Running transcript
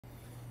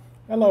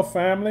Hello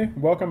family,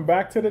 welcome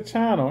back to the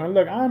channel. And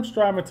look, I'm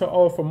striving to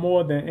offer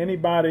more than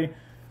anybody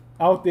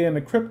out there in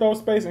the crypto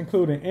space,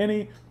 including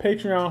any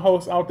Patreon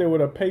host out there with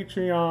a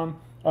Patreon,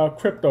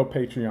 crypto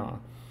Patreon.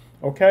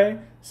 Okay,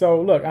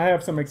 so look, I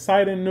have some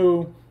exciting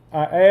new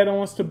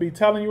add-ons to be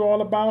telling you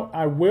all about.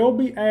 I will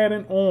be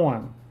adding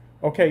on,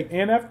 okay,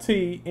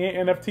 NFT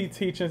and NFT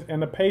teachings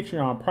in the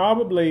Patreon,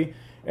 probably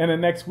in the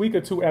next week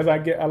or two as I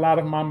get a lot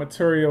of my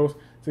materials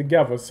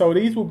together. So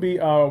these will be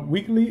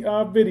weekly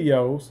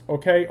videos,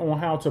 okay, on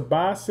how to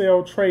buy,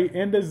 sell, trade,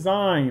 and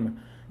design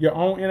your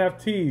own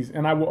NFTs.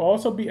 And I will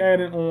also be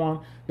adding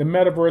on the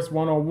Metaverse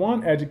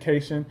 101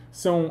 education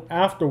soon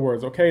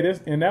afterwards, okay?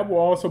 That will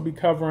also be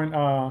covering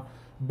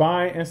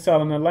buying and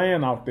selling the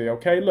land out there,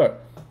 okay? Look,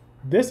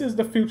 this is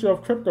the future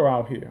of crypto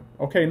out here,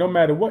 okay? No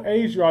matter what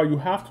age you are, you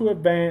have to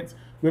advance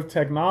with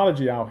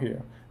technology out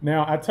here.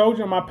 Now, I told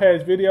you in my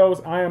past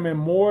videos, I am in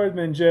more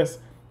than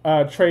just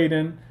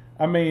trading.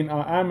 I'm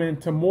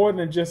into more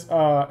than just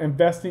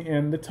investing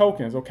in the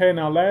tokens, okay?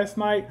 Now, last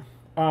night,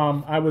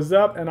 I was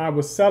up and I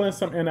was selling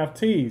some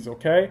NFTs,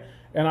 okay?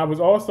 And I was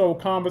also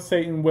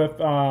conversating with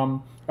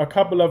a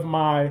couple of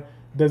my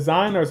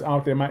designers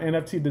out there, my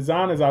NFT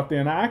designers out there,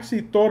 and I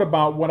actually thought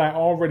about what I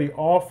already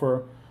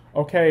offer,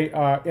 okay,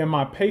 in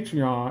my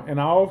Patreon,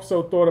 and I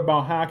also thought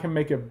about how I can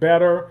make it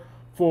better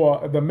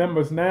for the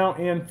members now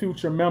and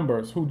future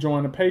members who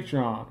join the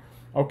Patreon,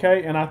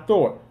 okay? And I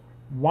thought,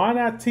 why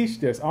not teach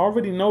this? I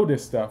already know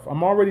this stuff.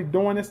 I'm already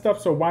doing this stuff,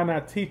 so why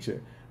not teach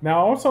it? Now,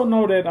 I also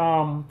know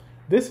that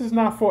this is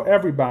not for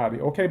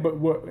everybody, okay? But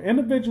what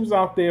individuals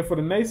out there, for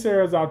the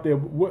naysayers out there,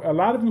 what a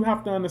lot of you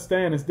have to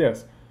understand is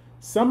this.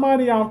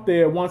 Somebody out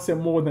there wants it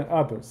more than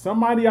others.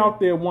 Somebody out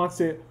there wants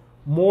it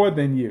more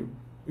than you.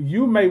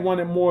 You may want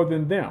it more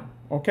than them,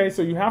 okay?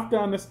 So you have to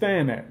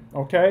understand that,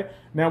 okay?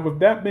 Now, with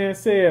that being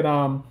said,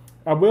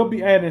 I will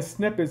be adding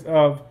snippets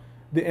of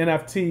the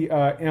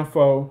NFT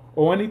info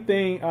or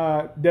anything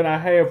that I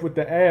have with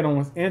the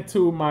add-ons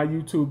into my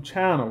YouTube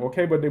channel,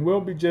 okay? But they will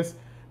be just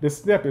the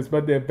snippets,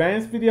 but the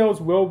advanced videos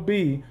will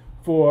be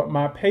for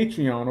my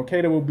Patreon,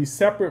 okay? They will be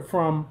separate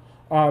from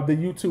the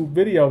YouTube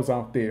videos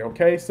out there,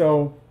 okay?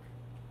 So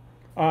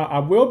I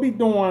will be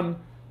doing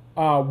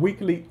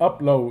weekly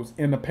uploads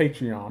in the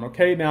Patreon,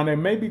 okay? Now, there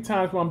may be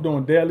times where I'm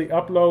doing daily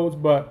uploads,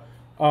 but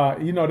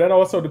you know, that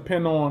also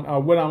depends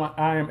on what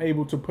I am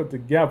able to put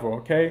together,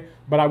 okay?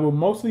 But I will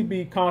mostly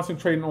be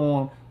concentrating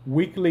on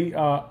weekly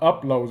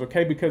uploads,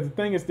 okay? Because the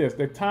thing is this,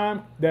 the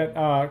time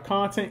that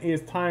content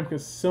is time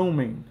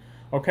consuming,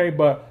 okay?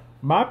 But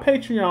my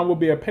Patreon will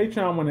be a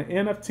Patreon with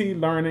an NFT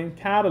learning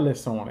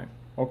catalyst on it,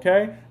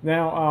 okay?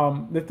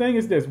 Now, the thing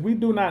is this, we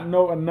do not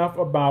know enough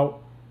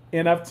about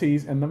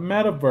NFTs and the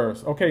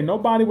metaverse, okay?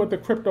 Nobody with the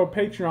crypto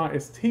Patreon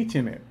is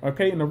teaching it,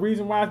 okay? And the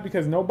reason why is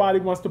because nobody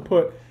wants to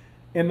put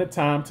in the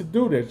time to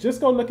do this.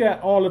 Just go look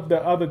at all of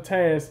the other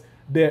tasks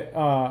that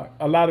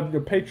a lot of the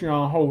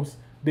Patreon hosts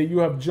that you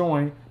have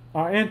joined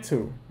are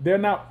into. They're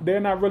not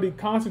really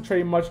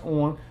concentrating much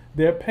on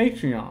their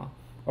Patreon.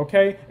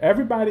 Okay,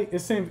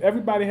 it seems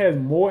everybody has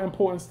more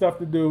important stuff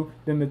to do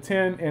than to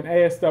tend and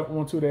add stuff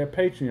onto their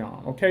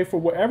Patreon. Okay, for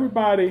what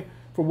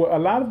a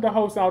lot of the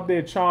hosts out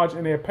there charge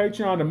in their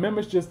Patreon, the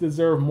members just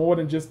deserve more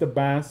than just the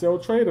buy and sell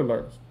trade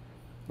alerts.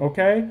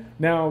 Okay,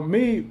 now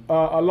me,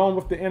 along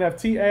with the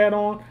NFT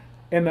add-on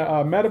and the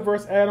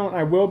Metaverse add-on,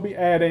 I will be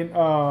adding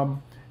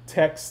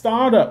tech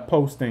startup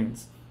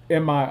postings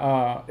in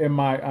my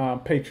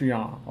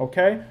Patreon.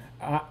 Okay,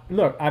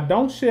 look, I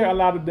don't share a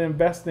lot of the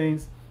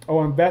investments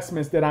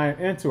that I am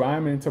into. I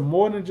am into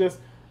more than just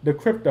the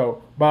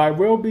crypto, but I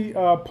will be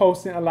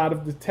posting a lot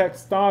of the tech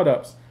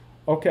startups,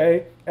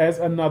 okay, as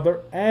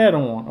another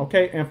add-on.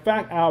 Okay, in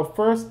fact, our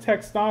first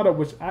tech startup,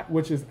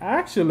 which is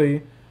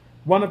actually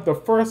one of the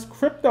first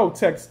crypto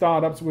tech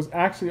startups, was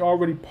actually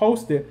already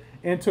posted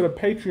into the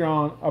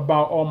Patreon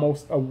about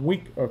almost a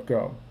week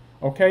ago.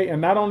 Okay,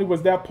 and not only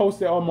was that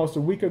posted almost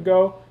a week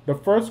ago, the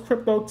first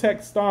crypto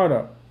tech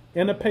startup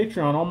in the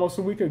Patreon almost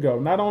a week ago.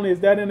 Not only is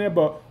that in there,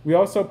 but we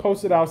also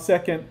posted our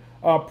second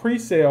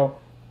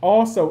pre-sale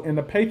also in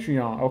the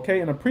Patreon. Okay,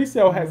 and the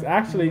pre-sale has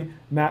actually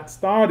not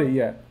started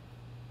yet.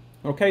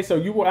 Okay, so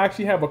you will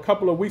actually have a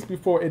couple of weeks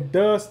before it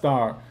does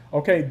start.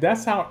 Okay,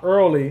 that's how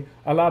early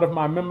a lot of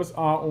my members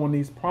are on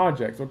these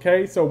projects.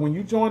 Okay, so when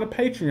you join the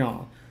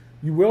Patreon,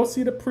 you will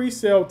see the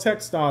pre-sale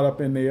tech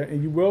startup in there,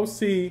 and you will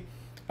see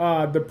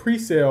the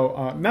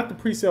pre-sale, not the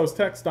pre-sales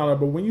tech startup,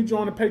 but when you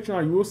join the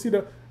Patreon, you will see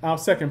our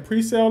second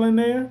pre-sale in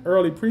there,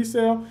 early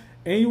pre-sale,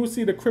 and you will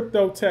see the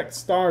crypto tech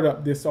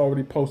startup that's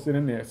already posted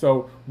in there.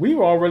 So we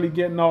were already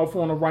getting off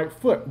on the right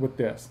foot with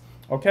this.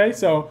 Okay,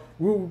 so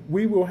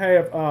we will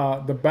have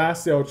the buy,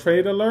 sell,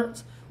 trade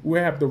alerts. We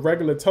have the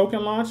regular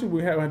token launches.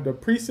 We have the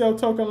pre-sale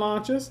token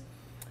launches.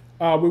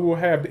 We will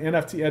have the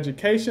NFT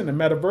education, the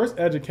metaverse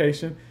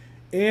education,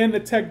 and the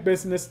tech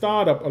business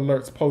startup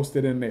alerts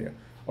posted in there.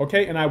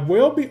 Okay, and I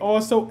will be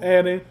also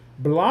adding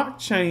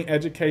blockchain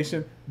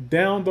education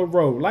down the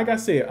road. Like I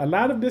said, a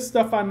lot of this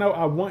stuff I know,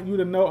 I want you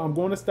to know, I'm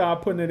going to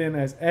start putting it in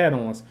as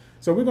add-ons.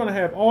 So we're going to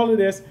have all of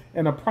this,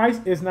 and the price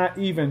is not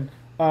even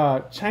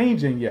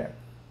changing yet.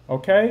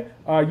 Okay,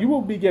 you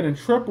will be getting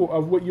triple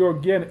of what you're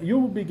getting. You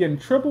will be getting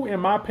triple in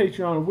my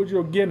Patreon of what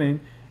you're getting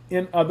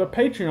in other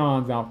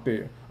Patreons out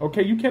there.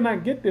 Okay, you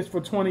cannot get this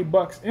for 20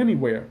 bucks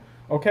anywhere.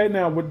 Okay,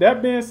 now with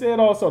that being said,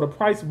 also the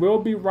price will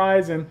be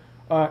rising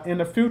in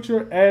the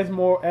future as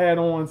more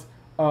add-ons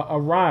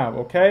arrive.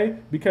 Okay,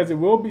 because it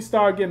will be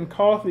start getting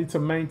costly to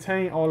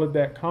maintain all of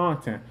that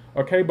content.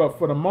 Okay, but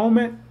for the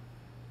moment,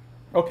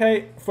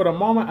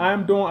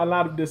 I'm doing a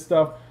lot of this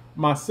stuff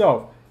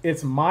myself.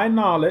 It's my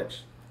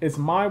knowledge. It's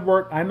my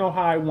work. I know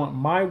how I want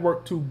my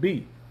work to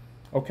be.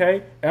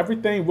 Okay?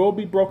 Everything will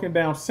be broken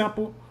down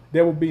simple.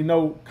 There will be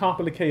no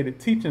complicated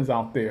teachings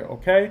out there.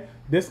 Okay?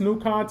 This new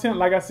content,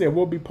 like I said,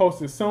 will be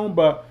posted soon.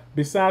 But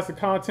besides the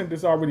content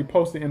that's already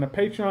posted in the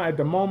Patreon at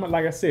the moment,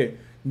 like I said,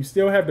 you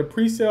still have the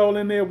pre-sale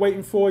in there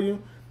waiting for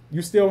you.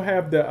 You still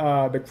have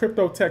the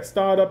crypto tech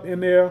startup in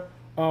there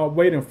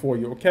waiting for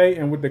you. Okay?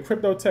 And with the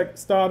crypto tech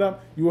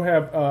startup, you will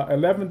have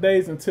 11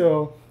 days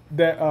until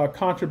that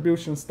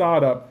contribution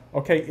startup,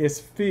 okay, is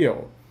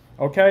filled.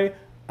 Okay,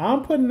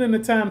 I'm putting in the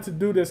time to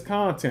do this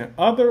content.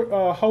 Other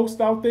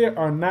hosts out there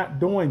are not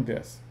doing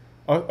this.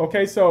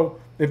 Okay, so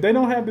if they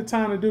don't have the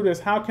time to do this,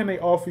 how can they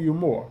offer you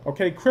more?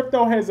 Okay,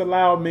 crypto has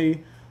allowed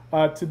me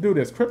to do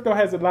this. Crypto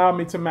has allowed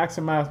me to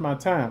maximize my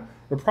time.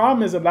 The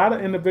problem is a lot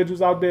of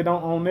individuals out there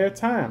don't own their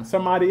time.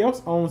 Somebody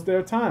else owns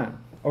their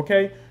time.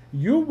 Okay,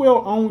 you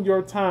will own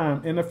your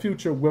time in the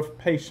future with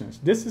patience.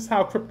 This is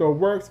how crypto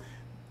works.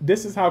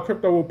 This is how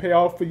crypto will pay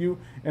off for you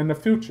in the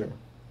future.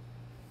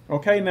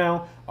 Okay,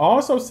 now,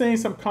 also seeing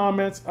some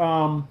comments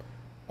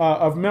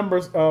of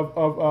members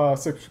of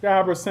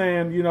subscribers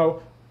saying, you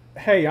know,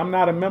 hey, I'm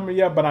not a member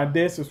yet, but I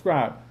did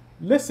subscribe.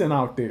 Listen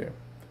out there.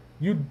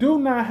 You do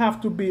not have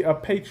to be a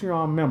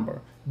Patreon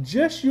member.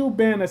 Just you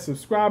being a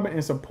subscriber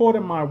and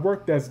supporting my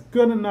work, that's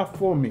good enough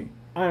for me.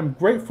 I am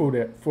grateful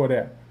for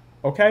that.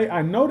 Okay,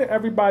 I know that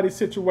everybody's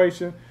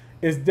situation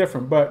is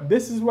different, but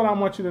this is what I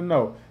want you to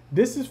know.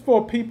 This is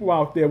for people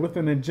out there with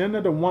an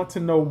agenda to want to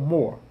know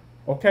more.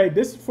 Okay,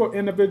 this is for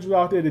individuals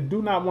out there that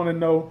do not want to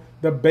know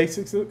the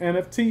basics of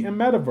NFT and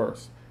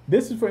metaverse.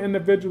 This is for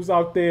individuals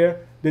out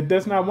there that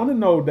does not want to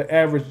know the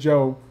average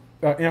Joe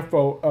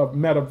info of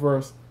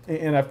metaverse and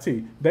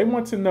NFT. They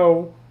want to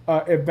know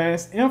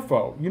advanced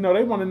info. You know,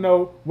 they want to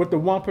know what the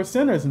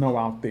 1%ers know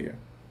out there.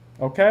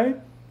 Okay,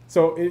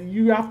 so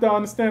you have to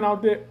understand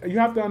out there. You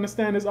have to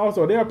understand this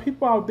also. There are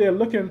people out there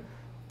looking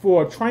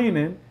for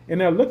training,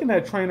 and they're looking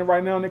at training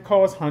right now, and it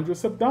costs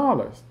hundreds of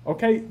dollars.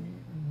 Okay,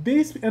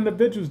 these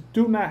individuals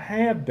do not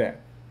have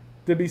that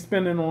to be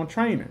spending on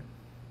training.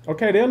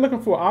 Okay, they're looking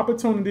for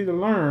opportunity to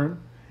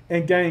learn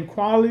and gain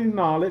quality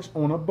knowledge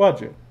on a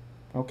budget.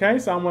 Okay,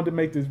 so I wanted to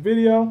make this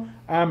video.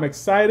 I'm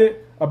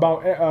excited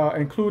about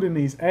including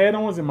these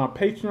add-ons in my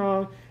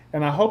Patreon,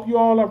 and I hope you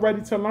all are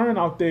ready to learn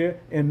out there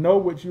and know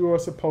what you are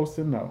supposed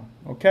to know.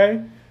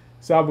 Okay,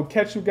 so I will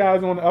catch you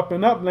guys on the up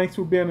and up. Links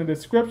will be in the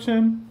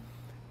description.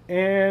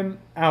 And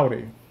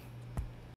outie.